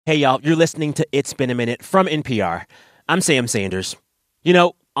Hey, y'all, you're listening to It's Been a Minute from NPR. I'm Sam Sanders.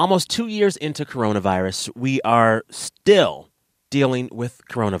 Almost 2 years into coronavirus, we are still dealing with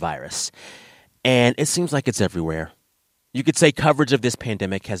coronavirus. And it seems like it's everywhere. You could say coverage of this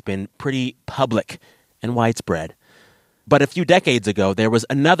pandemic has been pretty public and widespread. But a few decades ago, there was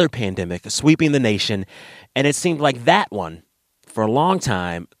another pandemic sweeping the nation, and it seemed like that one, for a long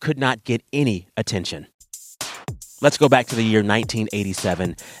time, could not get any attention. Let's go back to the year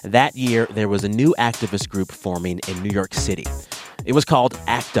 1987. That year, there was a new activist group forming in New York City. It was called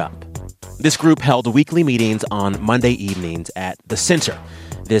ACT UP. This group held weekly meetings on Monday evenings at The Center,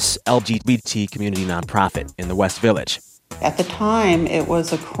 this LGBT community nonprofit in the West Village. At the time, it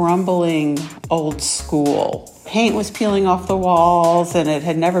was a crumbling old school. Paint was peeling off the walls, and it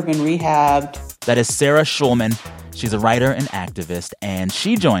had never been rehabbed. That is Sarah Schulman. She's a writer and activist, and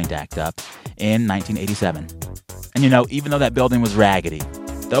she joined ACT UP in 1987. And even though that building was raggedy,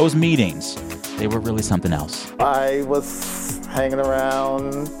 those meetings, they were really something else. I was hanging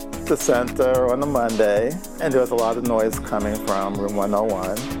around the center on a Monday, and there was a lot of noise coming from room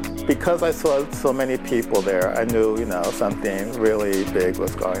 101. Because I saw so many people there, I knew, something really big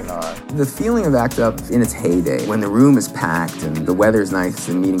was going on. The feeling of ACT UP in its heyday, when the room is packed and the weather's nice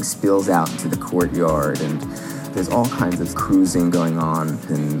and the meeting spills out into the courtyard and there's all kinds of cruising going on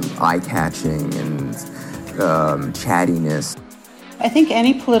and eye-catching and chattiness. I think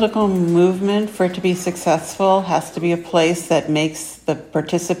any political movement, for it to be successful, has to be a place that makes the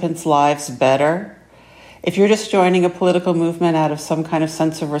participants' lives better. If you're just joining a political movement out of some kind of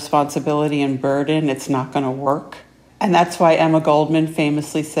sense of responsibility and burden, it's not going to work. And that's why Emma Goldman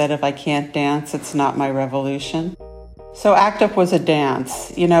famously said, if I can't dance, it's not my revolution. So ACT UP was a dance.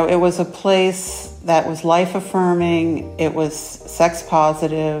 It was a place that was life-affirming, it was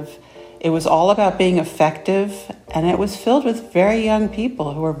sex-positive, it was all about being effective, and it was filled with very young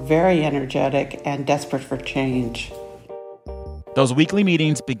people who were very energetic and desperate for change. Those weekly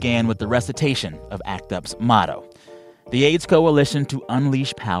meetings began with the recitation of ACT UP's motto. The AIDS Coalition to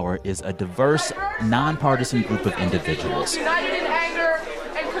Unleash Power is a diverse, nonpartisan group of individuals. United in anger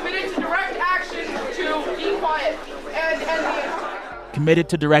and committed to direct action to be quiet and end the committed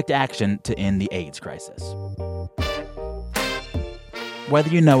to direct action to end the AIDS crisis. Whether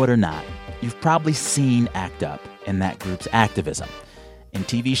you know it or not, you've probably seen ACT UP in that group's activism, in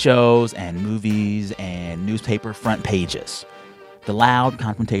TV shows and movies and newspaper front pages. The loud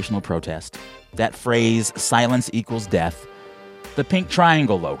confrontational protest, that phrase, silence equals death, the pink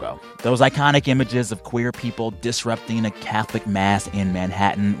triangle logo, those iconic images of queer people disrupting a Catholic mass in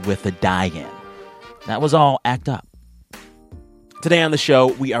Manhattan with a die-in. That was all ACT UP. Today on the show,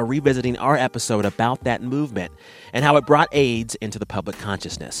 we are revisiting our episode about that movement and how it brought AIDS into the public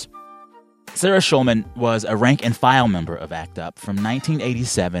consciousness. Sarah Schulman was a rank-and-file member of ACT UP from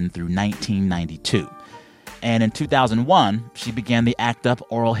 1987 through 1992. And in 2001, she began the ACT UP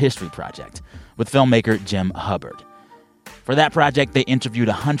Oral History Project with filmmaker Jim Hubbard. For that project, they interviewed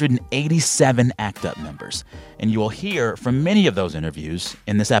 187 ACT UP members, and you will hear from many of those interviews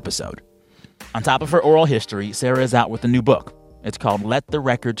in this episode. On top of her oral history, Sarah is out with a new book. It's called Let the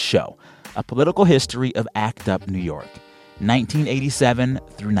Record Show, A Political History of ACT UP New York, 1987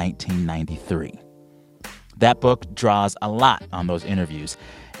 through 1993. That book draws a lot on those interviews,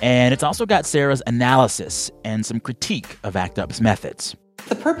 and it's also got Sarah's analysis and some critique of ACT UP's methods.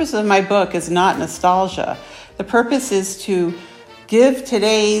 The purpose of my book is not nostalgia. The purpose is to give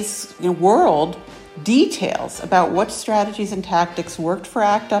today's world details about what strategies and tactics worked for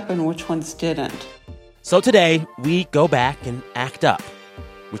ACT UP and which ones didn't. So today, we go back and ACT UP.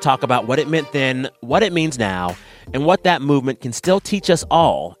 We talk about what it meant then, what it means now, and what that movement can still teach us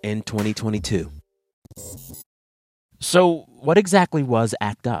all in 2022. So what exactly was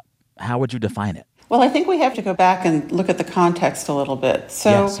ACT UP? How would you define it? Well, I think we have to go back and look at the context a little bit.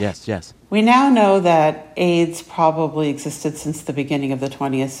 So Yes. We now know that AIDS probably existed since the beginning of the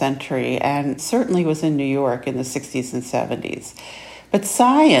 20th century and certainly was in New York in the 60s and 70s. But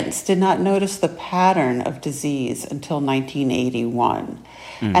science did not notice the pattern of disease until 1981.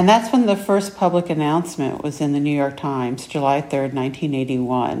 And that's when the first public announcement was in the New York Times, July 3rd,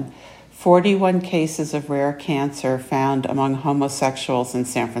 1981. 41 cases of rare cancer found among homosexuals in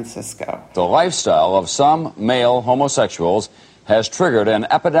San Francisco. The lifestyle of some male homosexuals has triggered an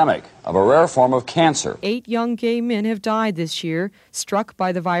epidemic of a rare form of cancer. 8 young gay men have died this year, struck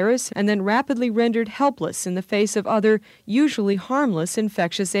by the virus, and then rapidly rendered helpless in the face of other, usually harmless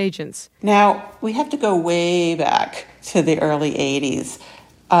infectious agents. Now, we have to go way back to the early 80s.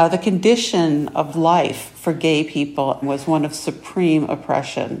 The condition of life for gay people was one of supreme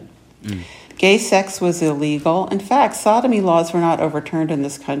oppression. Gay sex was illegal. In fact, sodomy laws were not overturned in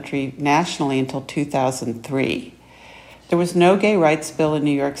this country nationally until 2003. There was no gay rights bill in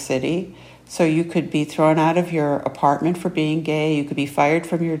New York City, so you could be thrown out of your apartment for being gay, you could be fired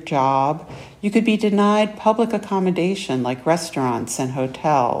from your job, you could be denied public accommodation like restaurants and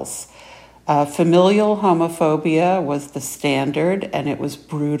hotels. Familial homophobia was the standard, and it was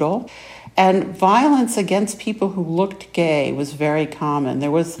brutal. And violence against people who looked gay was very common.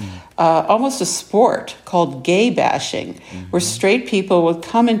 There was almost a sport called gay bashing, where straight people would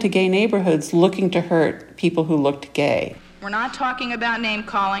come into gay neighborhoods looking to hurt people who looked gay. We're not talking about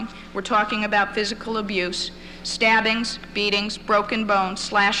name-calling. We're talking about physical abuse, stabbings, beatings, broken bones,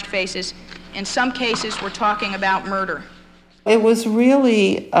 slashed faces. In some cases, we're talking about murder. It was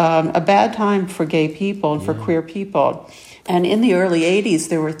really a bad time for gay people and for queer people. And in the early 80s,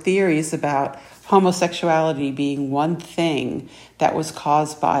 there were theories about homosexuality being one thing that was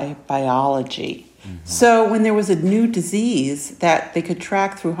caused by biology. So when there was a new disease that they could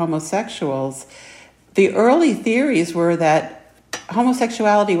track through homosexuals, the early theories were that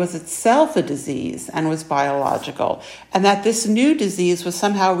homosexuality was itself a disease and was biological, and that this new disease was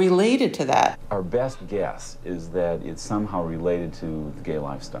somehow related to that. Our best guess is that it's somehow related to the gay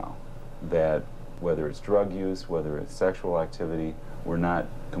lifestyle, that whether it's drug use, whether it's sexual activity, we're not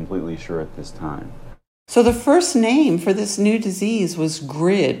completely sure at this time. So the first name for this new disease was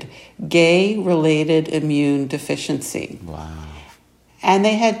GRID, Gay-Related Immune Deficiency. Wow. And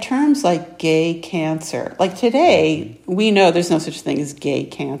they had terms like gay cancer. Like today, we know there's no such thing as gay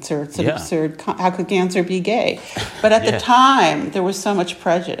cancer. It's an absurd, how could cancer be gay? But at the time, there was so much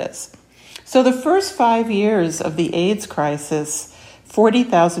prejudice. So the first 5 years of the AIDS crisis,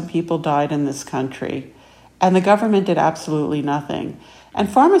 40,000 people died in this country, and the government did absolutely nothing. And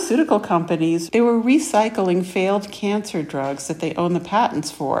pharmaceutical companies, they were recycling failed cancer drugs that they own the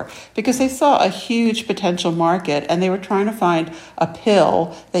patents for because they saw a huge potential market, and they were trying to find a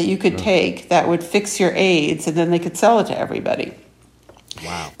pill that you could take that would fix your AIDS, and then they could sell it to everybody.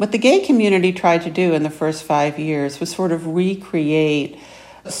 Wow. What the gay community tried to do in the first 5 years was sort of recreate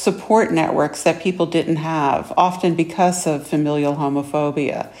support networks that people didn't have, often because of familial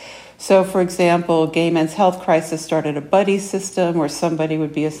homophobia. So, for example, Gay Men's Health Crisis started a buddy system where somebody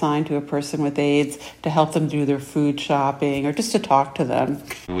would be assigned to a person with AIDS to help them do their food shopping or just to talk to them.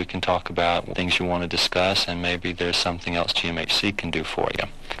 We can talk about things you want to discuss, and maybe there's something else GMHC can do for you.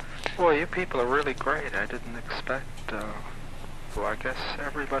 Well, you people are really great. I didn't expect, well, I guess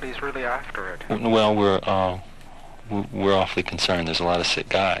everybody's really after it. Well, we're awfully concerned. There's a lot of sick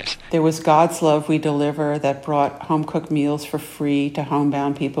guys. There was God's Love We Deliver that brought home-cooked meals for free to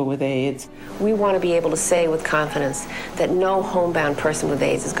homebound people with AIDS. We want to be able to say with confidence that no homebound person with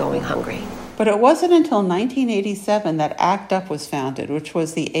AIDS is going hungry. But it wasn't until 1987 that ACT UP was founded, which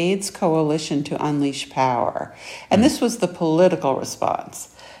was the AIDS Coalition to Unleash Power. And this was the political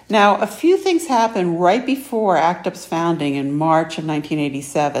response. Now, a few things happened right before ACT UP's founding in March of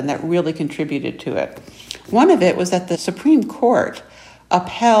 1987 that really contributed to it. One of it was that the Supreme Court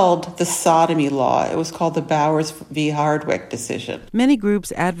upheld the sodomy law. It was called the Bowers v. Hardwick decision. Many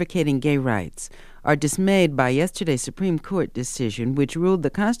groups advocating gay rights are dismayed by yesterday's Supreme Court decision, which ruled the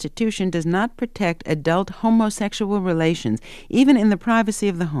Constitution does not protect adult homosexual relations, even in the privacy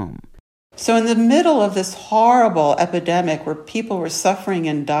of the home. So in the middle of this horrible epidemic where people were suffering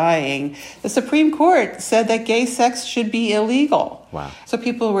and dying, the Supreme Court said that gay sex should be illegal. Wow. So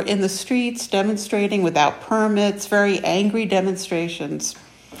people were in the streets demonstrating without permits, very angry demonstrations.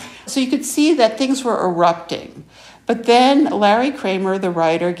 So you could see that things were erupting. But then Larry Kramer, the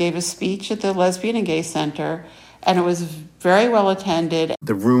writer, gave a speech at the Lesbian and Gay Center, and it was very well attended.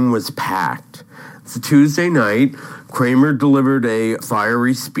 The room was packed. It's a Tuesday night. Kramer delivered a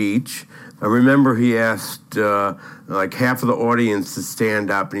fiery speech. I remember he asked like half of the audience to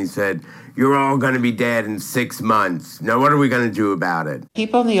stand up, and he said, "You're all going to be dead in 6 months. Now what are we going to do about it?"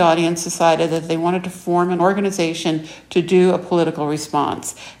 People in the audience decided that they wanted to form an organization to do a political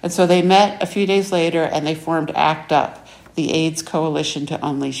response. And so they met a few days later, and they formed ACT UP, the AIDS Coalition to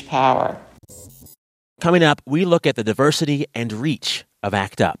Unleash Power. Coming up, we look at the diversity and reach of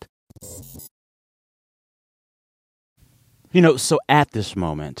ACT UP. You know, so at this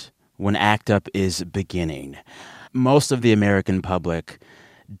moment, when ACT UP is beginning, most of the American public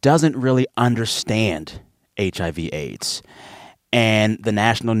doesn't really understand HIV/AIDS. And the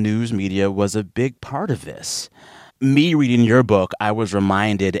national news media was a big part of this. Me reading your book, I was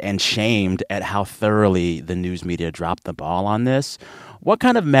reminded and shamed at how thoroughly the news media dropped the ball on this. What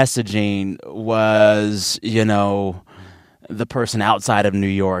kind of messaging was, the person outside of New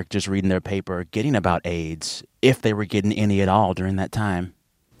York just reading their paper getting about AIDS, if they were getting any at all during that time?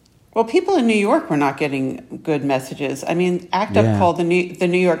 Well, people in New York were not getting good messages. I mean, ACT UP called the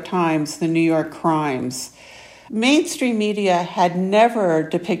New York Times the New York crimes. Mainstream media had never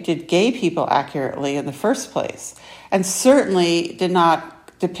depicted gay people accurately in the first place, and certainly did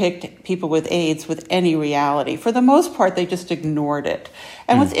not depict people with AIDS with any reality. For the most part, they just ignored it.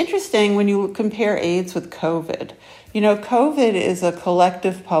 And what's interesting when you compare AIDS with COVID, COVID is a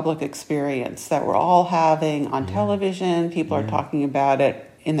collective public experience that we're all having on television. People are talking about it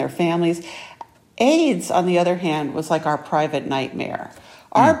in their families. AIDS, on the other hand, was like our private nightmare.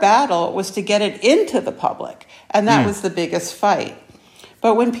 Our battle was to get it into the public, and that was the biggest fight.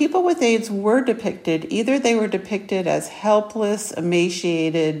 But when people with AIDS were depicted, either they were depicted as helpless,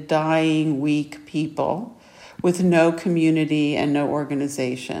 emaciated, dying, weak people with no community and no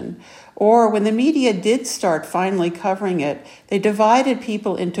organization, or when the media did start finally covering it, they divided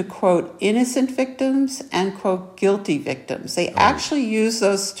people into, quote, innocent victims and, quote, guilty victims. They actually used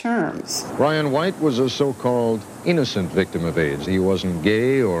those terms. Ryan White was a so-called innocent victim of AIDS. He wasn't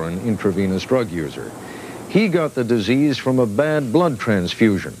gay or an intravenous drug user. He got the disease from a bad blood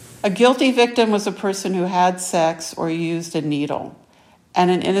transfusion. A guilty victim was a person who had sex or used a needle. And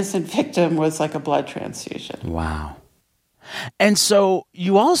an innocent victim was like a blood transfusion. Wow. And so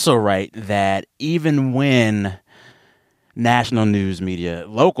you also write that even when national news media,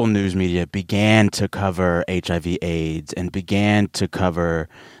 local news media began to cover HIV/AIDS and began to cover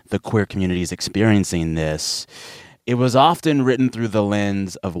the queer communities experiencing this, it was often written through the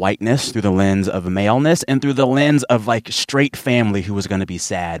lens of whiteness, through the lens of maleness, and through the lens of like straight family who was going to be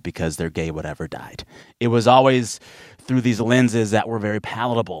sad because their gay whatever died. It was always through these lenses that were very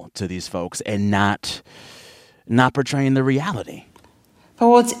palatable to these folks and not portraying the reality. But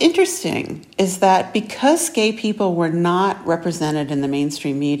what's interesting is that because gay people were not represented in the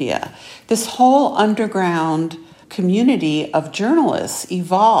mainstream media, this whole underground community of journalists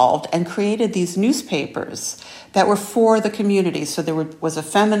evolved and created these newspapers that were for the community. So there was a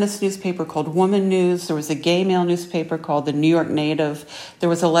feminist newspaper called Woman News. There was a gay male newspaper called the New York Native. There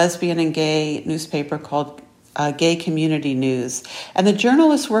was a lesbian and gay newspaper called Gay Community News. And the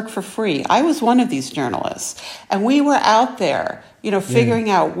journalists worked for free. I was one of these journalists. And we were out there, figuring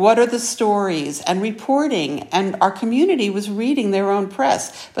out what are the stories and reporting. And our community was reading their own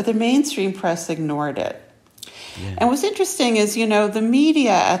press, but the mainstream press ignored it. Yeah. And what's interesting is, the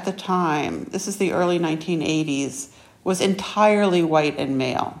media at the time, this is the early 1980s, was entirely white and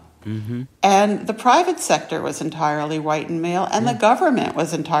male. Mm-hmm. And the private sector was entirely white and male, and the government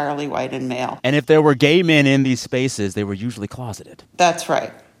was entirely white and male. And if there were gay men in these spaces, they were usually closeted. That's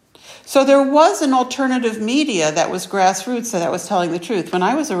right. So there was an alternative media that was grassroots, that was telling the truth. When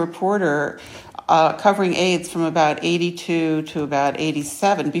I was a reporter covering AIDS from about 82 to about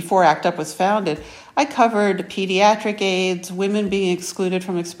 87, before ACT UP was founded, I covered pediatric AIDS, women being excluded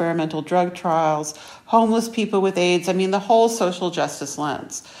from experimental drug trials, homeless people with AIDS, the whole social justice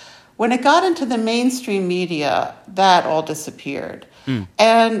lens. When it got into the mainstream media, that all disappeared.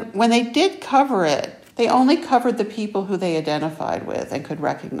 And when they did cover it, they only covered the people who they identified with and could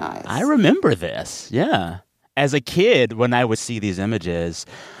recognize. I remember this, yeah. As a kid, when I would see these images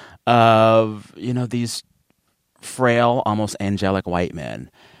of, these frail, almost angelic white men,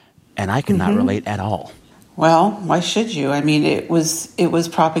 and I could not relate at all. Well, why should you? It was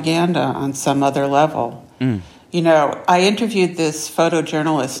propaganda on some other level. I interviewed this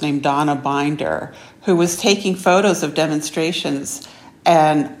photojournalist named Donna Binder, who was taking photos of demonstrations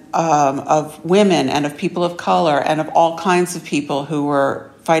and of women and of people of color and of all kinds of people who were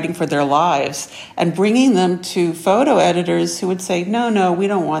fighting for their lives and bringing them to photo editors who would say, no, we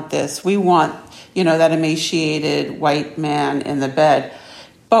don't want this. We want, that emaciated white man in the bed.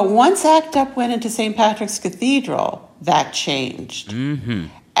 But once ACT UP went into St. Patrick's Cathedral, that changed. Mm-hmm.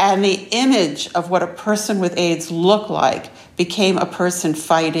 And the image of what a person with AIDS looked like became a person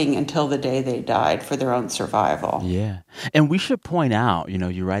fighting until the day they died for their own survival. Yeah. And we should point out,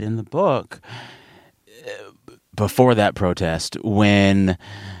 you write in the book, before that protest, when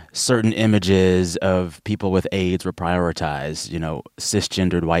certain images of people with AIDS were prioritized,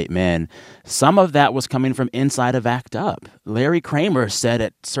 cisgendered white men, some of that was coming from inside of ACT UP. Larry Kramer said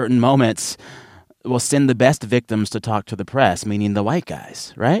at certain moments, we'll send the best victims to talk to the press, meaning the white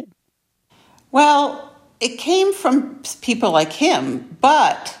guys, right? Well, it came from people like him,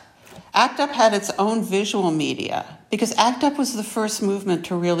 but ACT UP had its own visual media because ACT UP was the first movement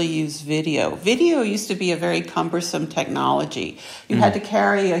to really use video. Video used to be a very cumbersome technology. You had to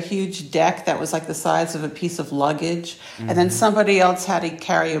carry a huge deck that was like the size of a piece of luggage, and then somebody else had to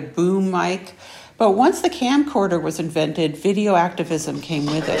carry a boom mic. But once the camcorder was invented, video activism came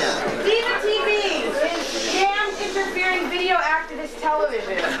with it. Diva TV is damn interfering video activist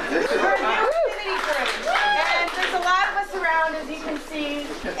television.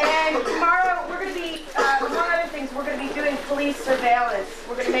 police surveillance.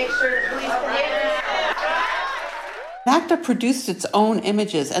 We're going to make sure the police can ACT UP produced its own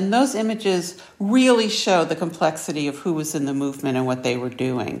images, and those images really show the complexity of who was in the movement and what they were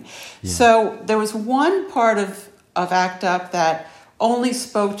doing. Yeah. So there was one part of ACT UP that only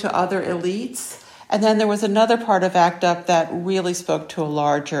spoke to other elites, and then there was another part of ACT UP that really spoke to a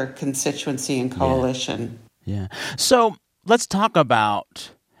larger constituency and coalition. Yeah. So let's talk about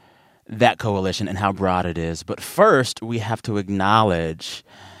that coalition and how broad it is. But first, we have to acknowledge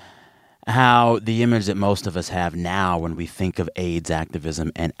how the image that most of us have now when we think of AIDS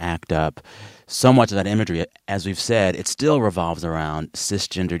activism and ACT UP, so much of that imagery, as we've said, it still revolves around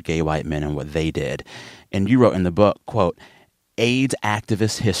cisgendered gay white men and what they did. And you wrote in the book, quote, AIDS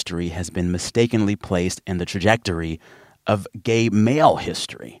activist history has been mistakenly placed in the trajectory of gay male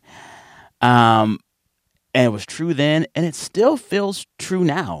history. And it was true then, and it still feels true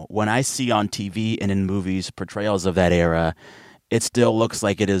now. When I see on TV and in movies portrayals of that era, it still looks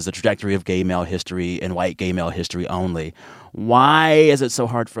like it is the trajectory of gay male history and white gay male history only. Why is it so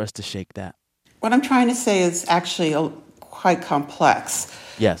hard for us to shake that? What I'm trying to say is actually quite complex.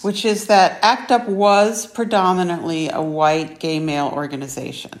 Yes. Which is that ACT UP was predominantly a white gay male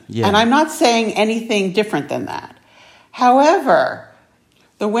organization. Yeah. And I'm not saying anything different than that. However,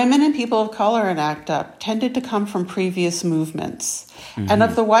 the women and people of color in ACT UP tended to come from previous movements. Mm-hmm. And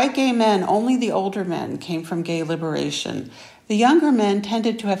of the white gay men, only the older men came from gay liberation. The younger men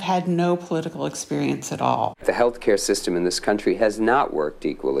tended to have had no political experience at all. The healthcare system in this country has not worked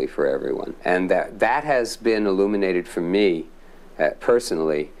equally for everyone. And that has been illuminated for me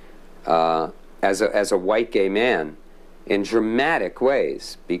personally as a white gay man in dramatic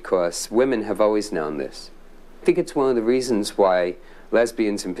ways, because women have always known this. I think it's one of the reasons why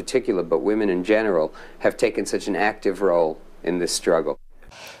lesbians in particular, but women in general, have taken such an active role in this struggle.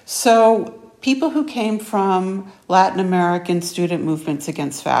 So people who came from Latin American student movements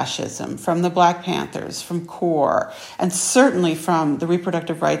against fascism, from the Black Panthers, from CORE, and certainly from the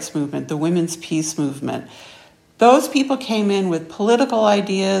reproductive rights movement, the women's peace movement, those people came in with political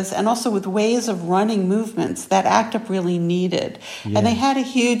ideas and also with ways of running movements that ACT UP really needed. Yeah. And they had a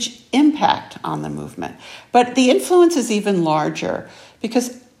huge impact on the movement. But the influence is even larger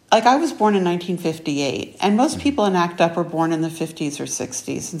because, like, I was born in 1958, and most people in ACT UP were born in the 50s or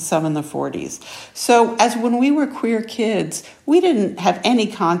 60s, and some in the 40s. So as when we were queer kids, we didn't have any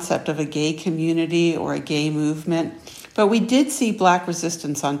concept of a gay community or a gay movement. But we did see Black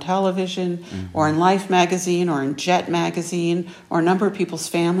resistance on television, or in Life magazine, or in Jet magazine, or a number of people's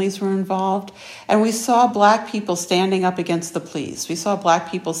families were involved. And we saw Black people standing up against the police. We saw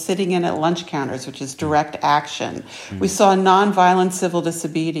Black people sitting in at lunch counters, which is direct action. We saw nonviolent civil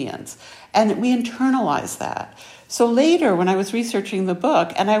disobedience. And we internalized that. So later, when I was researching the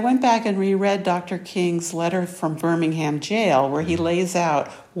book, and I went back and reread Dr. King's letter from Birmingham jail, where he lays out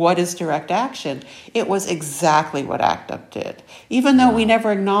what is direct action, it was exactly what ACT UP did, even though we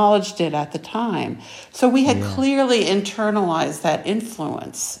never acknowledged it at the time. So we had clearly internalized that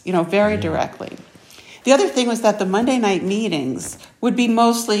influence, very directly. The other thing was that the Monday night meetings would be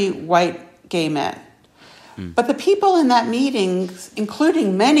mostly white gay men. But the people in that meeting,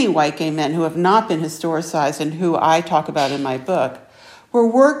 including many white gay men who have not been historicized and who I talk about in my book, were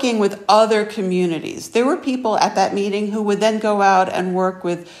working with other communities. There were people at that meeting who would then go out and work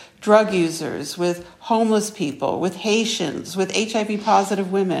with drug users, with homeless people, with Haitians, with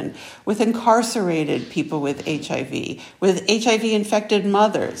HIV-positive women, with incarcerated people with HIV-infected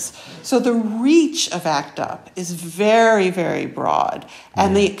mothers. So the reach of ACT UP is very, very broad,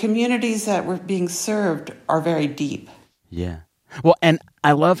 and the communities that were being served are very deep. Yeah. Well, and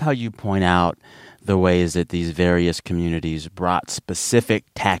I love how you point out the ways that these various communities brought specific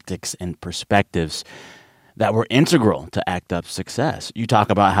tactics and perspectives that were integral to ACT UP's success. You talk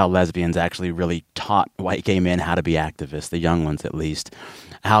about how lesbians actually really taught white gay men how to be activists, the young ones at least,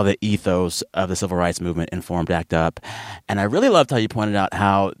 how the ethos of the civil rights movement informed ACT UP. And I really loved how you pointed out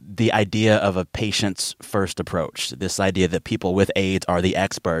how the idea of a patient's first approach, this idea that people with AIDS are the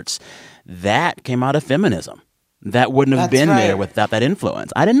experts, that came out of feminism. That wouldn't have been there without that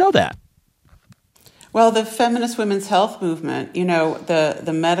influence. I didn't know that. Well, the feminist women's health movement,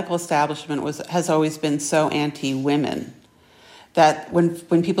 the medical establishment has always been so anti-women that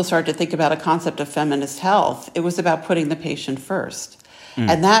when people started to think about a concept of feminist health, it was about putting the patient first.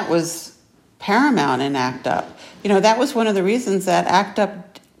 And that was paramount in ACT UP. That was one of the reasons that ACT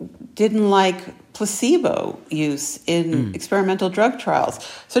UP didn't like placebo use in experimental drug trials.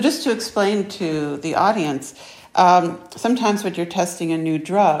 So just to explain to the audience, sometimes when you're testing a new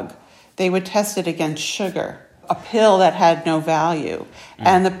drug, they would test it against sugar. a pill that had no value.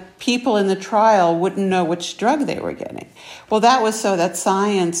 And the people in the trial wouldn't know which drug they were getting. Well, that was so that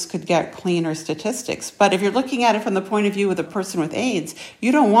science could get cleaner statistics. But if you're looking at it from the point of view of the person with AIDS,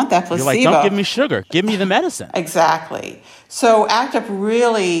 you don't want that placebo. You're like, don't give me sugar. Give me the medicine. Exactly. So ACT UP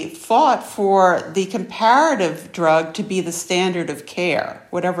really fought for the comparative drug to be the standard of care,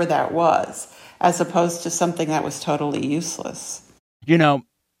 whatever that was, as opposed to something that was totally useless. You know,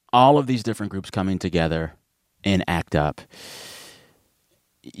 all of these different groups coming together in ACT UP,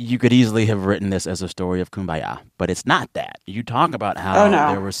 you could easily have written this as a story of Kumbaya, but it's not that. You talk about how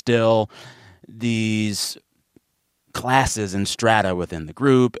there were still these classes and strata within the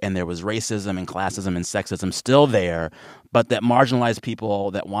group, and there was racism and classism and sexism still there, but that marginalized people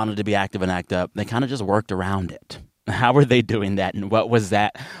that wanted to be active in ACT UP, they kind of just worked around it. How were they doing that, and what was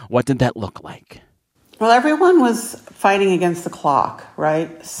that? What did that look like? Well, everyone was fighting against the clock,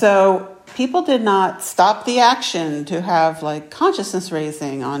 right? So people did not stop the action to have like consciousness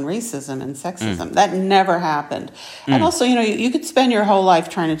raising on racism and sexism. That never happened. And also, you know, you could spend your whole life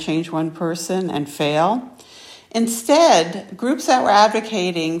trying to change one person and fail. Instead, groups that were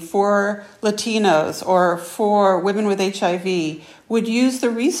advocating for Latinos or for women with HIV would use the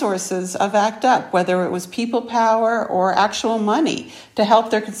resources of ACT UP, whether it was people power or actual money, to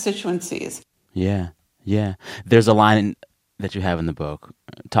help their constituencies. Yeah. There's a line that you have in the book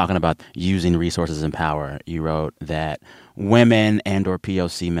talking about using resources and power. You wrote that women and or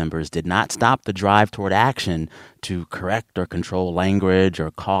POC members did not stop the drive toward action to correct or control language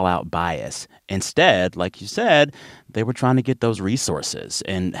or call out bias. Instead, like you said, they were trying to get those resources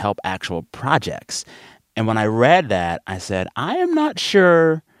and help actual projects. And when I read that, I said, I am not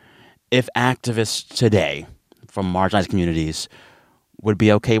sure if activists today from marginalized communities would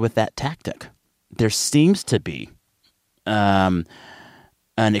be okay with that tactic. There seems to be an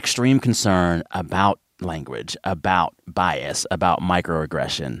extreme concern about language, about bias, about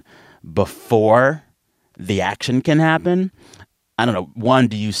microaggression before the action can happen. I don't know. One,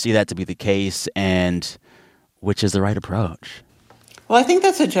 do you see that to be the case? And which is the right approach? Well, I think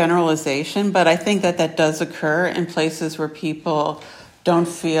that's a generalization, but I think that does occur in places where people don't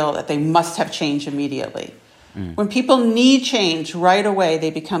feel that they must have change immediately. When people need change right away,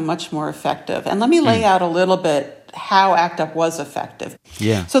 they become much more effective. And let me lay out a little bit how ACT UP was effective.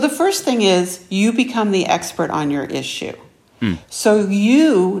 Yeah. So the first thing is you become the expert on your issue. So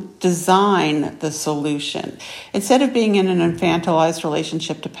you design the solution. Instead of being in an infantilized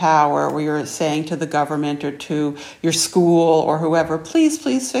relationship to power where you're saying to the government or to your school or whoever, please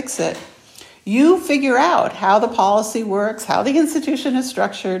fix it. You figure out how the policy works, how the institution is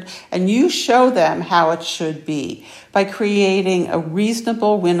structured, and you show them how it should be by creating a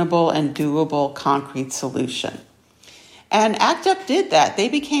reasonable, winnable, and doable concrete solution. And ACT UP did that. They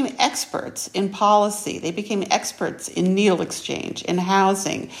became experts in policy. They became experts in needle exchange, in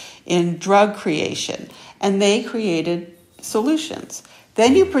housing, in drug creation, and they created solutions.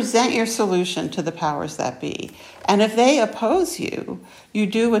 Then you present your solution to the powers that be. And if they oppose you, you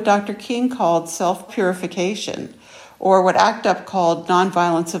do what Dr. King called self-purification, or what ACT UP called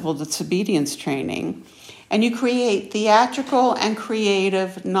nonviolent civil disobedience training. And you create theatrical and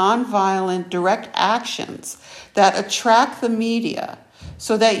creative nonviolent direct actions that attract the media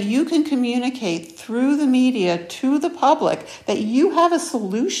so that you can communicate through the media to the public that you have a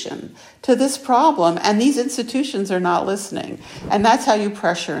solution to this problem and these institutions are not listening. And that's how you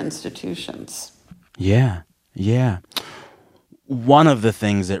pressure institutions. Yeah. One of the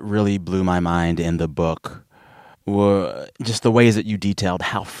things that really blew my mind in the book were just the ways that you detailed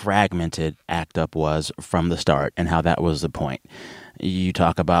how fragmented ACT UP was from the start and how that was the point. You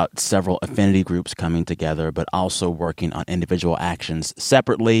talk about several affinity groups coming together, but also working on individual actions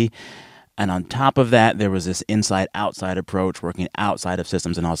separately. And on top of that, there was this inside-outside approach, working outside of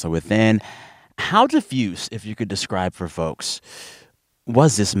systems and also within. How diffuse, if you could describe for folks,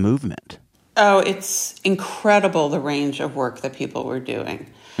 was this movement? Oh, it's incredible, the range of work that people were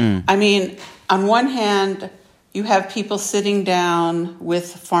doing. I mean, on one hand, you have people sitting down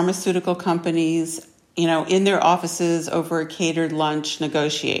with pharmaceutical companies, you know, in their offices over a catered lunch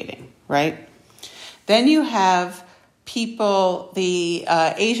negotiating, right? Then you have people, the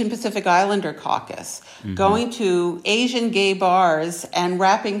Asian Pacific Islander Caucus, going to Asian gay bars and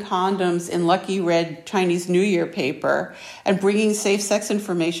wrapping condoms in lucky red Chinese New Year paper and bringing safe sex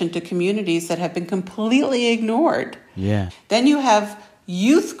information to communities that have been completely ignored. Yeah. Then you have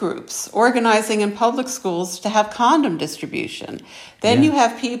youth groups organizing in public schools to have condom distribution. Then you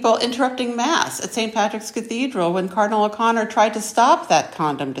have people interrupting Mass at St. Patrick's Cathedral when Cardinal O'Connor tried to stop that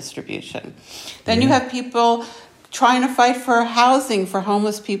condom distribution. Then you have people trying to fight for housing for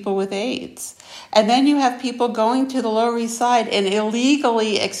homeless people with AIDS. And then you have people going to the Lower East Side and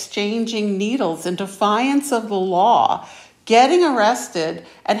illegally exchanging needles in defiance of the law, getting arrested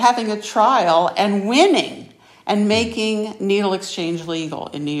and having a trial and winning and making needle exchange legal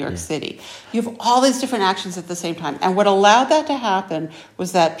in New York City. You have all these different actions at the same time. And what allowed that to happen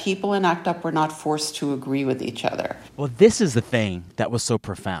was that people in ACT UP were not forced to agree with each other. Well, this is the thing that was so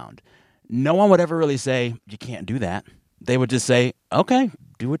profound. No one would ever really say, you can't do that. They would just say, okay,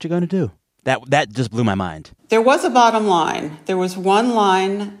 do what you're going to do. That just blew my mind. There was a bottom line. There was one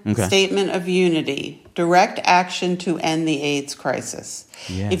line statement of unity, direct action to end the AIDS crisis.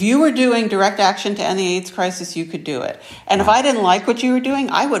 Yeah. If you were doing direct action to end the AIDS crisis, you could do it. And if I didn't like what you were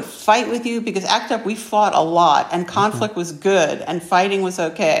doing, I would fight with you because ACT UP, we fought a lot and conflict was good and fighting was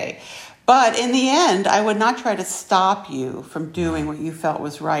okay. But in the end, I would not try to stop you from doing what you felt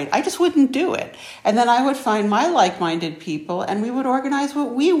was right. I just wouldn't do it. And then I would find my like-minded people, and we would organize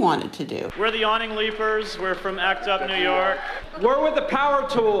what we wanted to do. We're the Awning Leapers. We're from ACT UP, New York. We're with the Power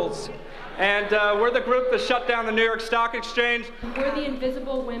Tools, and we're the group that shut down the New York Stock Exchange. We're the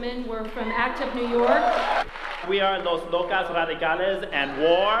Invisible Women. We're from ACT UP, New York. We are Los Locas Radicales and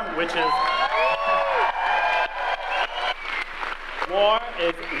WAR, which is... WAR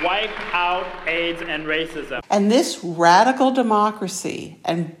is wipe out AIDS and racism. And this radical democracy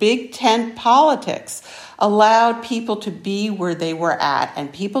and big tent politics allowed people to be where they were at,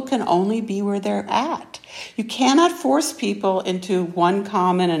 and people can only be where they're at. You cannot force people into one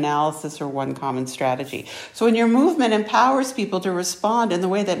common analysis or one common strategy. So when your movement empowers people to respond in the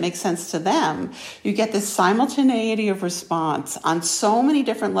way that makes sense to them, you get this simultaneity of response on so many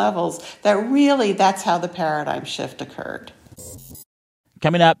different levels that really that's how the paradigm shift occurred.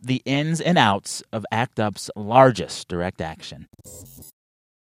 Coming up, the ins and outs of ACT UP's largest direct action.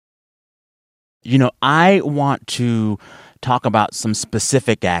 You know, I want to talk about some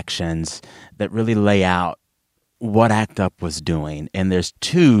specific actions that really lay out what ACT UP was doing. And there's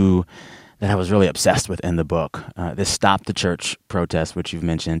two that I was really obsessed with in the book. This Stop the Church protest, which you've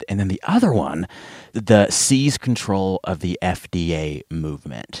mentioned. And then the other one, the seize control of the FDA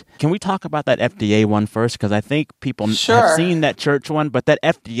movement. Can we talk about that FDA one first? Because I think people have seen that church one, but that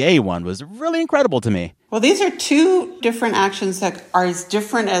FDA one was really incredible to me. Well, these are two different actions that are as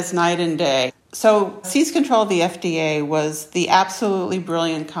different as night and day. So seize control of the FDA was the absolutely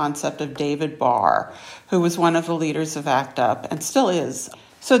brilliant concept of David Barr, who was one of the leaders of ACT UP and still is.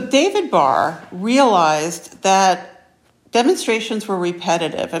 So David Barr realized that demonstrations were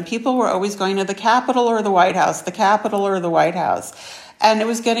repetitive and people were always going to the Capitol or the White House, the Capitol or the White House. And it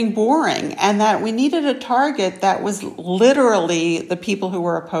was getting boring, and that we needed a target that was literally the people who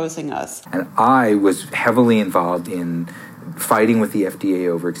were opposing us. And I was heavily involved in fighting with the FDA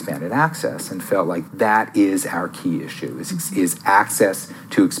over expanded access and felt like that is our key issue, is access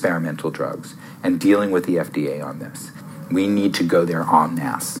to experimental drugs and dealing with the FDA on this. We need to go there en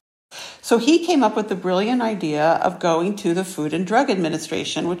masse. So he came up with the brilliant idea of going to the Food and Drug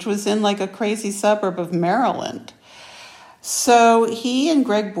Administration, which was in like a crazy suburb of Maryland. So he and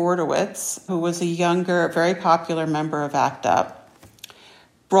Greg Bordowitz, who was a younger, very popular member of ACT UP,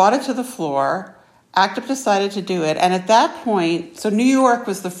 brought it to the floor. ACT UP decided to do it. And at that point, so New York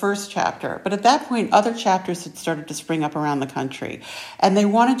was the first chapter, but at that point, other chapters had started to spring up around the country. And they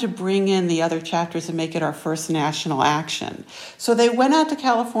wanted to bring in the other chapters and make it our first national action. So they went out to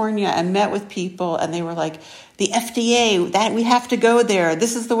California and met with people, and they were like, the FDA, that we have to go there.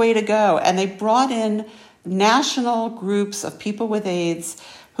 This is the way to go. And they brought in national groups of people with AIDS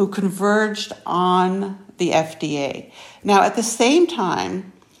who converged on the FDA. Now, at the same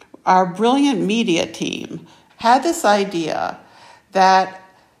time, our brilliant media team had this idea that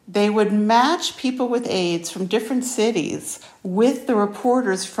they would match people with AIDS from different cities with the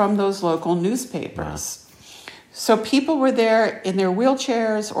reporters from those local newspapers. So people were there in their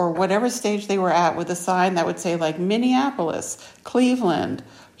wheelchairs or whatever stage they were at with a sign that would say like Minneapolis, Cleveland,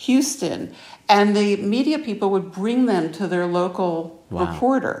 Houston, and the media people would bring them to their local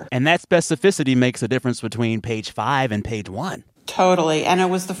reporter. And that specificity makes a difference between page 5 and page 1. Totally. And it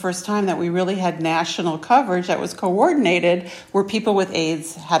was the first time that we really had national coverage that was coordinated where people with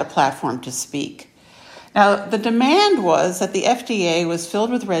AIDS had a platform to speak. Now, the demand was that the FDA was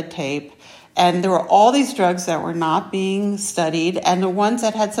filled with red tape, and there were all these drugs that were not being studied, and the ones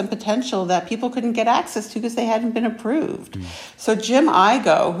that had some potential that people couldn't get access to because they hadn't been approved. So Jim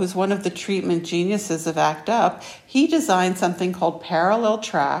Igoe, who's one of the treatment geniuses of ACT UP, he designed something called Parallel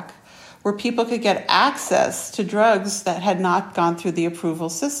Track, where people could get access to drugs that had not gone through the approval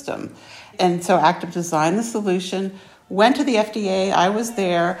system. And so ACT UP designed the solution, went to the FDA, I was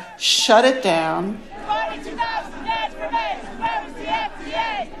there, shut it down. 42,000 deaths from AIDS, where was the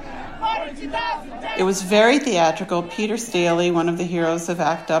FDA? 42,000 It was very theatrical. Peter Staley, one of the heroes of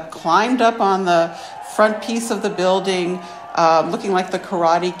ACT UP, climbed up on the front piece of the building, looking like the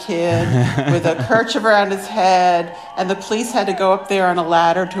Karate Kid, with a kerchief around his head, and the police had to go up there on a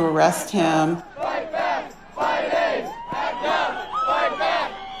ladder to arrest him. Fight back! Fight AIDS! ACT UP! Fight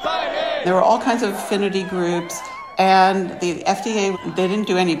back! Fight AIDS! There were all kinds of affinity groups, and the FDA didn't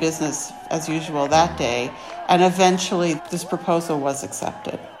do any business as usual that day, and eventually this proposal was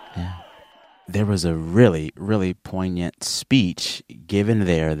accepted. There was a really, really poignant speech given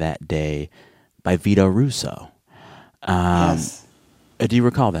there that day by Vito Russo. Yes. Do you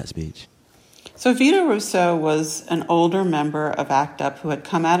recall that speech? So Vito Russo was an older member of ACT UP who had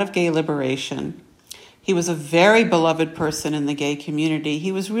come out of gay liberation. He was a very beloved person in the gay community.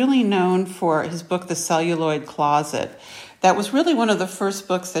 He was really known for his book, The Celluloid Closet. That was really one of the first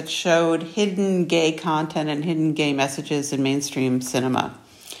books that showed hidden gay content and hidden gay messages in mainstream cinema.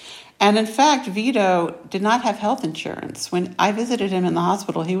 And in fact, Vito did not have health insurance. When I visited him in the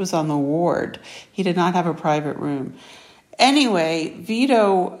hospital, he was on the ward. He did not have a private room. Anyway,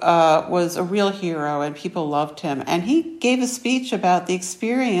 Vito was a real hero and people loved him. And he gave a speech about the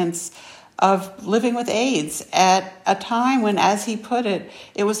experience of living with AIDS at a time when, as he put it,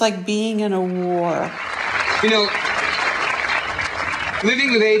 it was like being in a war. You know,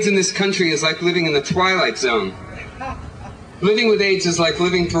 living with AIDS in this country is like living in the Twilight Zone. Living with AIDS is like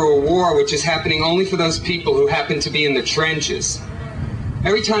living through a war which is happening only for those people who happen to be in the trenches.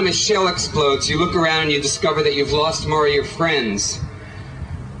 Every time a shell explodes, you look around and you discover that you've lost more of your friends.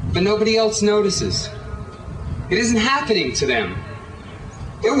 But nobody else notices. It isn't happening to them.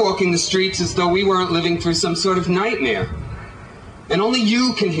 They're walking the streets as though we weren't living through some sort of nightmare. And only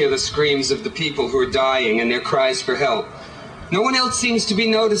you can hear the screams of the people who are dying and their cries for help. No one else seems to be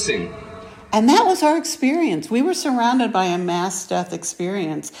noticing. And that was our experience. We were surrounded by a mass death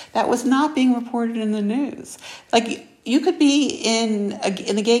experience that was not being reported in the news. Like, you could be in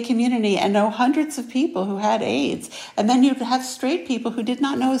the gay community and know hundreds of people who had AIDS, and then you'd have straight people who did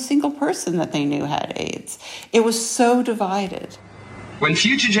not know a single person that they knew had AIDS. It was so divided. When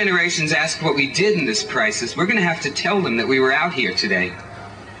future generations ask what we did in this crisis, we're going to have to tell them that we were out here today.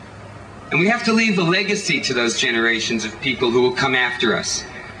 And we have to leave a legacy to those generations of people who will come after us.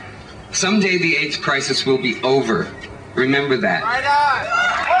 Someday the AIDS crisis will be over. Remember that. Right on!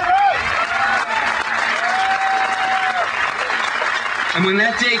 And when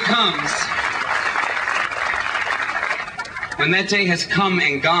that day comes, when that day has come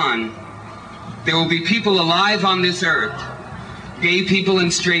and gone, there will be people alive on this earth, gay people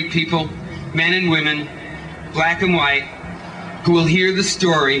and straight people, men and women, black and white, who will hear the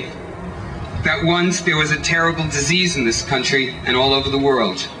story that once there was a terrible disease in this country and all over the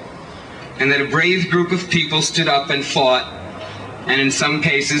world, and that a brave group of people stood up and fought, and in some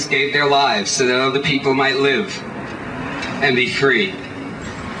cases gave their lives so that other people might live and be free.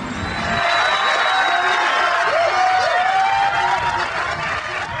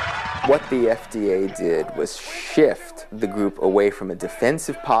 What the FDA did was shift the group away from a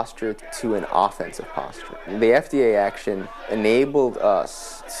defensive posture to an offensive posture. The FDA action enabled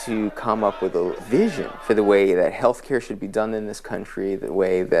us to come up with a vision for the way that healthcare should be done in this country, the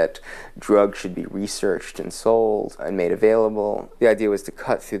way that drugs should be researched and sold and made available. The idea was to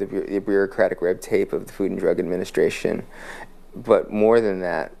cut through the bureaucratic red tape of the Food and Drug Administration, but more than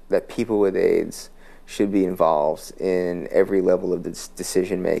that, that people with AIDS should be involved in every level of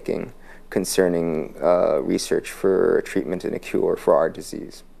decision making concerning research for a treatment and a cure for our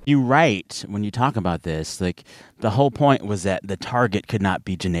disease. You write, when you talk about this, like, the whole point was that the target could not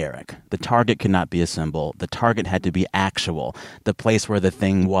be generic. The target could not be a symbol. The target had to be actual, the place where the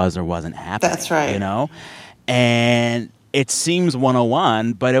thing was or wasn't happening. That's right. You know? And it seems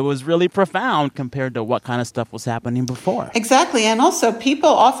 101, but it was really profound compared to what kind of stuff was happening before. Exactly. And also, people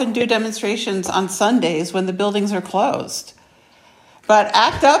often do demonstrations on Sundays when the buildings are closed. But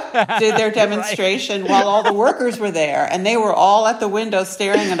ACT UP did their demonstration while all the workers were there, and they were all at the window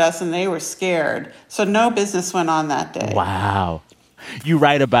staring at us, and they were scared. So no business went on that day. Wow. You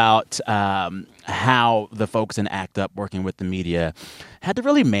write about how the folks in ACT UP working with the media had to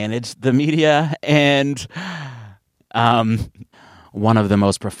really manage the media, and one of the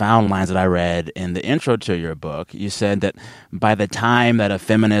most profound lines that I read in the intro to your book, you said that by the time that a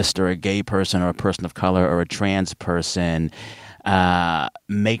feminist or a gay person or a person of color or a trans person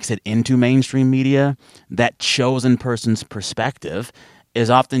makes it into mainstream media, that chosen person's perspective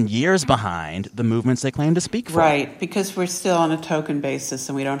is often years behind the movements they claim to speak for. Right, because we're still on a token basis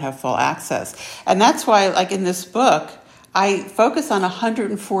and we don't have full access. And that's why, like in this book, I focus on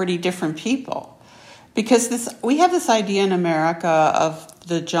 140 different people. Because we have this idea in America of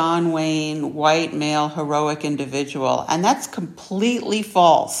the John Wayne white male heroic individual, and that's completely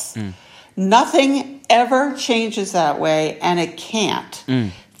false. Nothing ever changes that way, and it can't.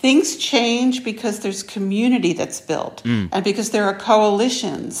 Things change because there's community that's built and because there are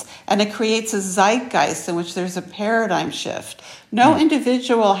coalitions, and it creates a zeitgeist in which there's a paradigm shift. No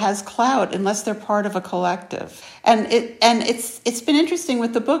individual has clout unless they're part of a collective. And it's been interesting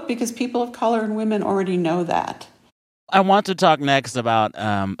with the book because people of color and women already know that. I want to talk next about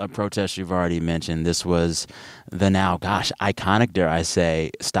a protest you've already mentioned. This was the now, iconic, dare I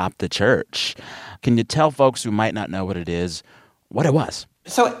say, Stop the Church. Can you tell folks who might not know what it is, what it was?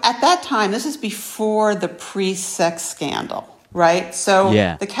 So at that time, this is before the pre-sex scandal, right? So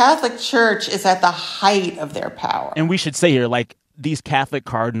the Catholic Church is at the height of their power. And we should say here, like, these Catholic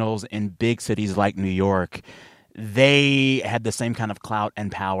cardinals in big cities like New York, they had the same kind of clout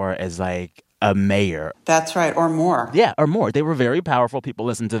and power as, like, a mayor. That's right, or more. Yeah, or more. They were very powerful. People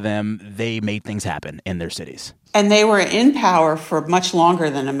listened to them. They made things happen in their cities. And they were in power for much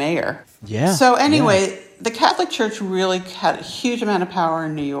longer than a mayor. Yeah. So anyway, the Catholic Church really had a huge amount of power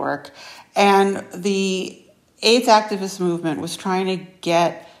in New York. And the AIDS activist movement was trying to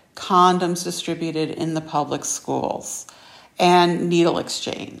get condoms distributed in the public schools and needle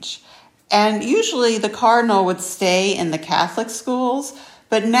exchange. And usually the cardinal would stay in the Catholic schools,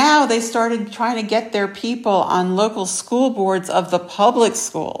 but now they started trying to get their people on local school boards of the public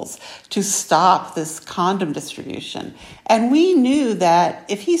schools to stop this condom distribution. And we knew that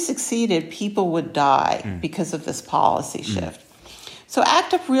if he succeeded, people would die because of this policy shift. So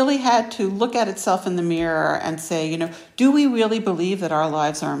ACT UP really had to look at itself in the mirror and say, do we really believe that our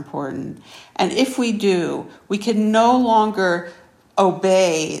lives are important? And if we do, we can no longer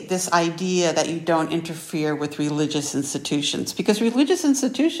obey this idea that you don't interfere with religious institutions, because religious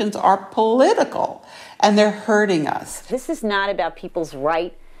institutions are political and they're hurting us. This is not about people's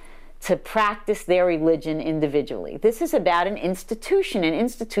right to practice their religion individually. This is about an institution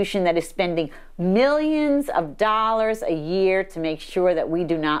that is spending millions of dollars a year to make sure that we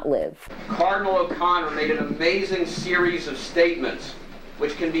do not live. Cardinal O'Connor made an amazing series of statements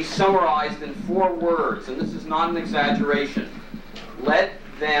which can be summarized in 4 words, and this is not an exaggeration. Let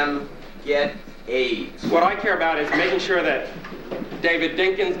them get AIDS. What I care about is making sure that David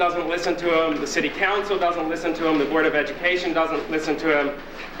Dinkins doesn't listen to him, the city council doesn't listen to him, the Board of Education doesn't listen to him,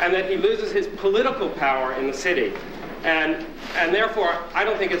 and that he loses his political power in the city. And therefore, I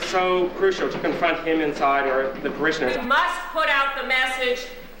don't think it's so crucial to confront him inside or the parishioners. We must put out the message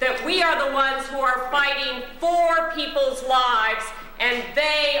that we are the ones who are fighting for people's lives, and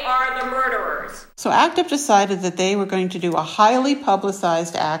they are the murderers. So ACT UP decided that they were going to do a highly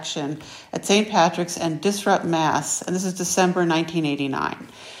publicized action at St. Patrick's and disrupt Mass, and this is December 1989.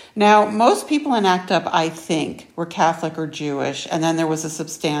 Now, most people in ACT UP, I think, were Catholic or Jewish, and then there was a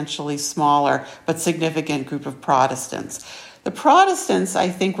substantially smaller but significant group of Protestants. The Protestants, I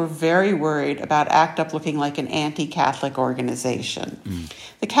think, were very worried about ACT UP looking like an anti-Catholic organization.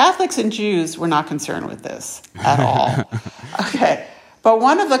 The Catholics and Jews were not concerned with this at all. Okay. But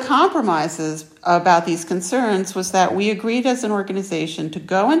one of the compromises about these concerns was that we agreed as an organization to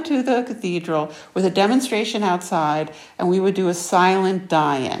go into the cathedral with a demonstration outside, and we would do a silent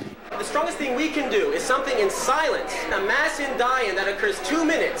die-in. The strongest thing we can do is something in silence, a mass in die-in that occurs 2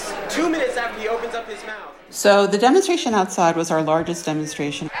 minutes after he opens up his mouth. So the demonstration outside was our largest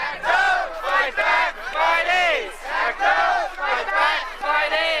demonstration. ACT UP, fight back, fight AIDS! ACT UP, fight back,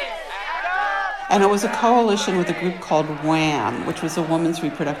 fight AIDS! And it was a coalition with a group called WHAM, which was a women's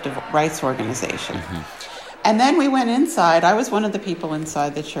reproductive rights organization. And then we went inside. I was one of the people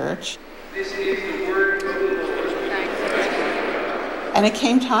inside the church. This is the word of the Lord. And it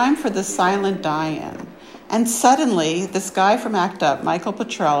came time for the silent die-in. And suddenly, this guy from ACT UP, Michael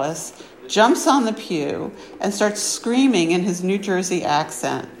Petrelis, jumps on the pew and starts screaming in his New Jersey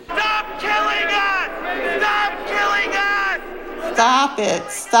accent. Stop killing us! Stop killing us! Stop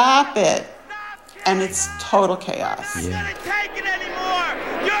it! Stop it! And it's total chaos. Yeah. Take it anymore!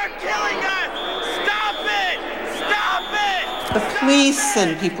 You're killing us! Stop it! Stop it! The police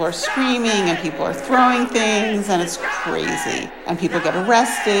and people are screaming and people are throwing things and it's crazy. And people get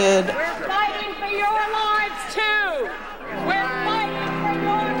arrested. We're fighting for your lives too! We're fighting for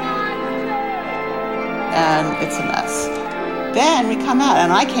your lives too! And it's a mess. Then we come out,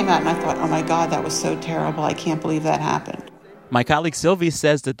 and I came out and I thought, oh my God, that was so terrible. I can't believe that happened. My colleague Sylvie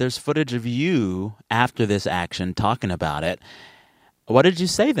says that there's footage of you after this action talking about it. What did you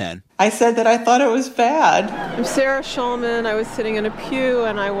say then? I said that I thought it was bad. I'm Sarah Schulman. I was sitting in a pew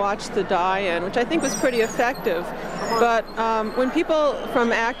and I watched the die-in, which I think was pretty effective. But when people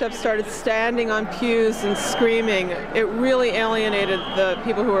from ACT UP started standing on pews and screaming, it really alienated the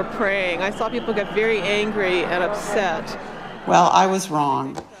people who were praying. I saw people get very angry and upset. Well, I was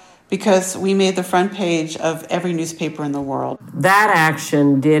wrong, because we made the front page of every newspaper in the world. That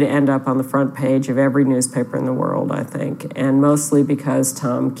action did end up on the front page of every newspaper in the world, I think, and mostly because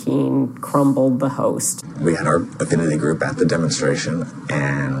Tom Keene crumbled the host. We had our affinity group at the demonstration,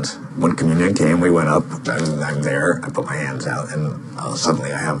 and when communion came, we went up, and I'm there, I put my hands out, and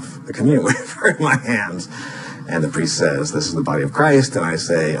suddenly I have the communion wafer in my hands. And the priest says, "This is the body of Christ," and I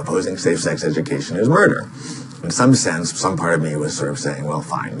say, "Opposing safe-sex education is murder." In some sense, some part of me was sort of saying, well,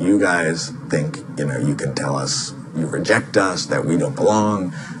 fine, you guys think, you can tell us, you reject us, that we don't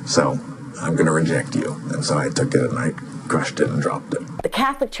belong, so I'm going to reject you. And so I took it and I crushed it and dropped it. The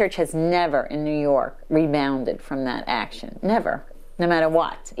Catholic Church has never in New York rebounded from that action. Never. No matter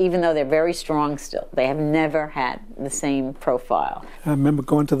what. Even though they're very strong still. They have never had the same profile. I remember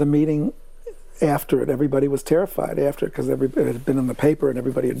going to the meeting after it. Everybody was terrified after it because it had been in the paper and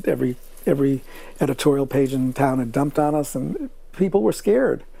every editorial page in town had dumped on us and people were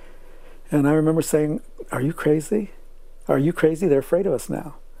scared. And I remember saying, "Are you crazy? Are you crazy? They're afraid of us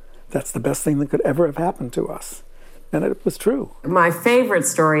now. That's the best thing that could ever have happened to us." And it was true. My favorite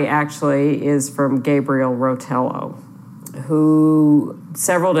story actually is from Gabriel Rotello, who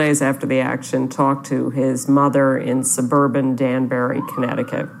several days after the action talked to his mother in suburban Danbury,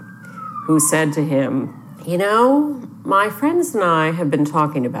 Connecticut, who said to him, "My friends and I have been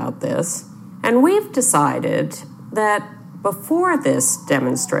talking about this, and we've decided that before this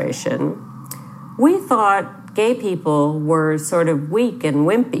demonstration, we thought gay people were sort of weak and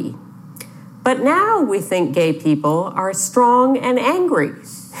wimpy. But now we think gay people are strong and angry."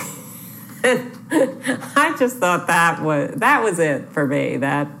 I just thought that was it for me.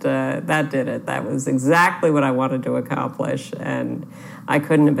 That did it. That was exactly what I wanted to accomplish, and I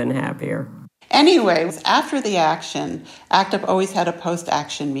couldn't have been happier. Anyway, after the action, ACT UP always had a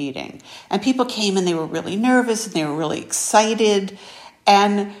post-action meeting. And people came and they were really nervous and they were really excited.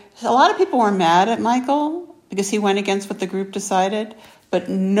 And a lot of people were mad at Michael because he went against what the group decided. But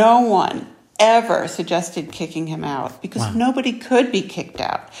no one ever suggested kicking him out because nobody could be kicked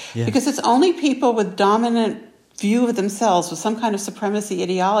out. Yeah. Because it's only people with dominant view of themselves with some kind of supremacy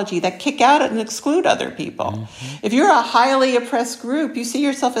ideology that kick out and exclude other people. Mm-hmm. If you're a highly oppressed group, you see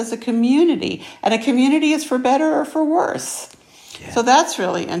yourself as a community, and a community is for better or for worse. Yeah. So that's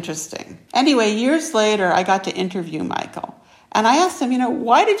really interesting. Anyway, years later, I got to interview Michael, and I asked him,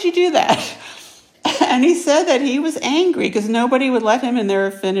 why did you do that? And he said that he was angry because nobody would let him in their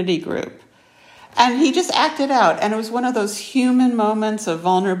affinity group. And he just acted out. And it was one of those human moments of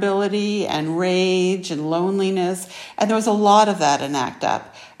vulnerability and rage and loneliness. And there was a lot of that in ACT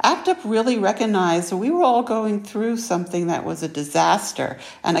UP. ACT UP really recognized that we were all going through something that was a disaster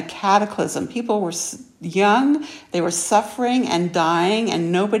and a cataclysm. People were young, they were suffering and dying,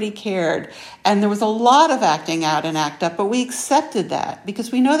 and nobody cared. And there was a lot of acting out in ACT UP, but we accepted that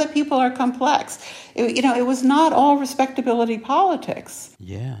because we know that people are complex. It was not all respectability politics.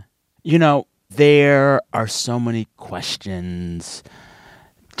 Yeah. There are so many questions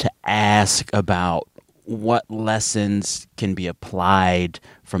to ask about what lessons can be applied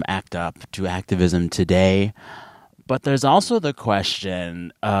from ACT UP to activism today. But there's also the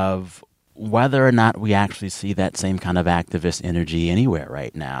question of whether or not we actually see that same kind of activist energy anywhere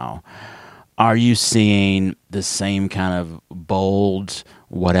right now. Are you seeing the same kind of bold,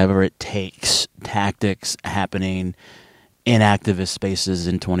 whatever it takes, tactics happening in activist spaces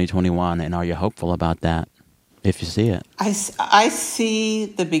in 2021, and are you hopeful about that, if you see it? I see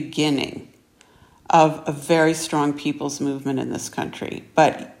the beginning of a very strong people's movement in this country.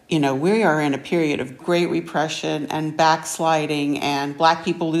 But, we are in a period of great repression and backsliding and black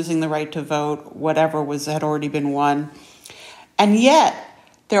people losing the right to vote, whatever had already been won. And yet,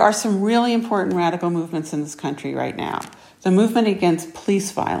 there are some really important radical movements in this country right now. The movement against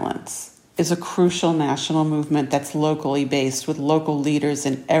police violence is a crucial national movement that's locally based with local leaders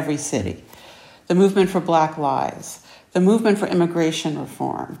in every city. The movement for Black Lives, the movement for immigration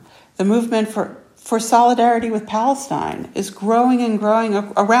reform, the movement for solidarity with Palestine is growing and growing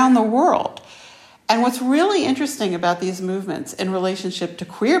around the world. And what's really interesting about these movements in relationship to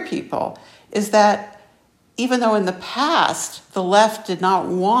queer people is that even though in the past the left did not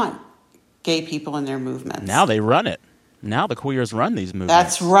want gay people in their movements. Now they run it. Now the queers run these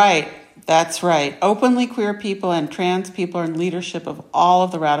movements. That's right. Openly queer people and trans people are in leadership of all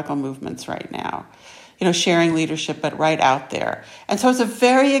of the radical movements right now. sharing leadership, but right out there. And so it's a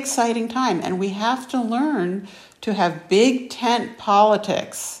very exciting time, and we have to learn to have big tent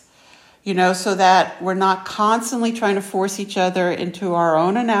politics, so that we're not constantly trying to force each other into our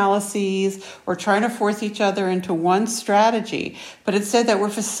own analyses or trying to force each other into one strategy, but instead that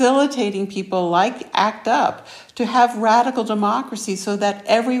we're facilitating people like ACT UP to have radical democracy so that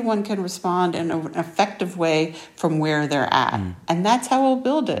everyone can respond in an effective way from where they're at. And that's how we'll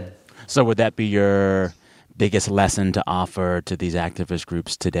build it. So would that be your biggest lesson to offer to these activist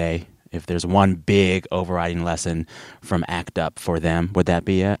groups today? If there's one big overriding lesson from ACT UP for them, would that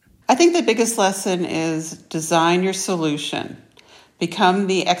be it? I think the biggest lesson is design your solution, become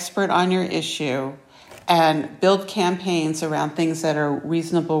the expert on your issue, and build campaigns around things that are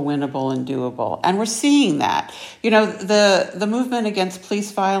reasonable, winnable, and doable. And we're seeing that. The movement against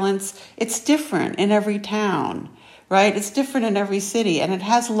police violence, it's different in every town, right? It's different in every city, and it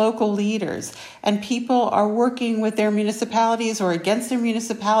has local leaders. And people are working with their municipalities or against their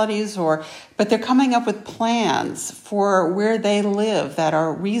municipalities, but they're coming up with plans for where they live that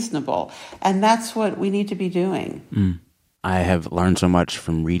are reasonable. And that's what we need to be doing. I have learned so much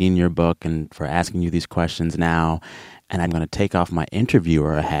from reading your book and for asking you these questions now. And I'm going to take off my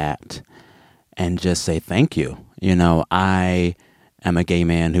interviewer hat and just say thank you. I am a gay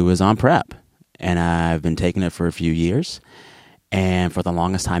man who is on PrEP. And I've been taking it for a few years. And for the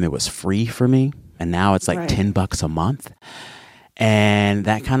longest time, it was free for me. And now it's like $10 a month. And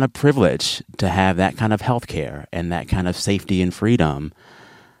that kind of privilege to have that kind of health care and that kind of safety and freedom,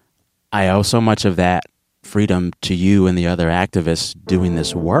 I owe so much of that freedom to you and the other activists doing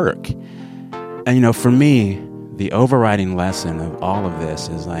this work. And, for me, the overriding lesson of all of this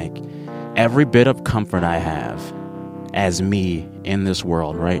is like every bit of comfort I have as me in this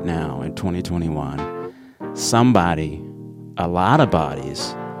world right now in 2021, somebody, a lot of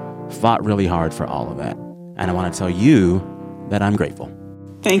bodies, fought really hard for all of it. And I want to tell you that I'm grateful.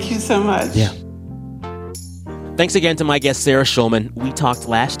 Thank you so much. Yeah. Thanks again to my guest, Sarah Schulman. We talked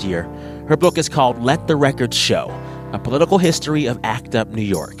last year. Her book is called Let the Record Show, A Political History of ACT UP New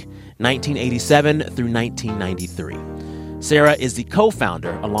York, 1987 through 1993. Sarah is the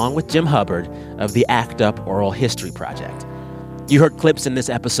co-founder, along with Jim Hubbard, of the ACT UP Oral History Project. You heard clips in this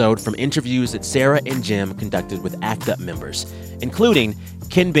episode from interviews that Sarah and Jim conducted with ACT UP members, including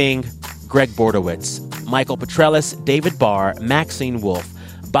Ken Bing, Greg Bordowitz, Michael Petrellis, David Barr, Maxine Wolf,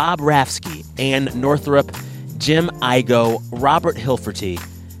 Bob Rafsky, Ann Northrup, Jim Igo, Robert Hilferty,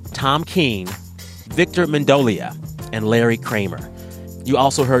 Tom Keene, Victor Mendolia, and Larry Kramer. You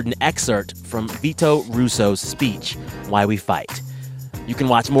also heard an excerpt from Vito Russo's speech, Why We Fight. You can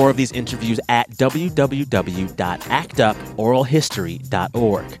watch more of these interviews at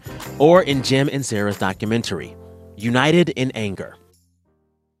www.actuporalhistory.org or in Jim and Sarah's documentary, United in Anger.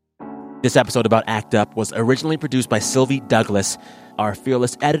 This episode about ACT UP was originally produced by Sylvie Douglas. Our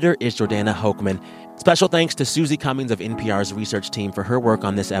fearless editor is Jordana Hochman. Special thanks to Susie Cummings of NPR's research team for her work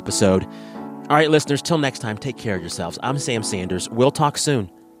on this episode. All right, listeners, till next time, take care of yourselves. I'm Sam Sanders. We'll talk soon.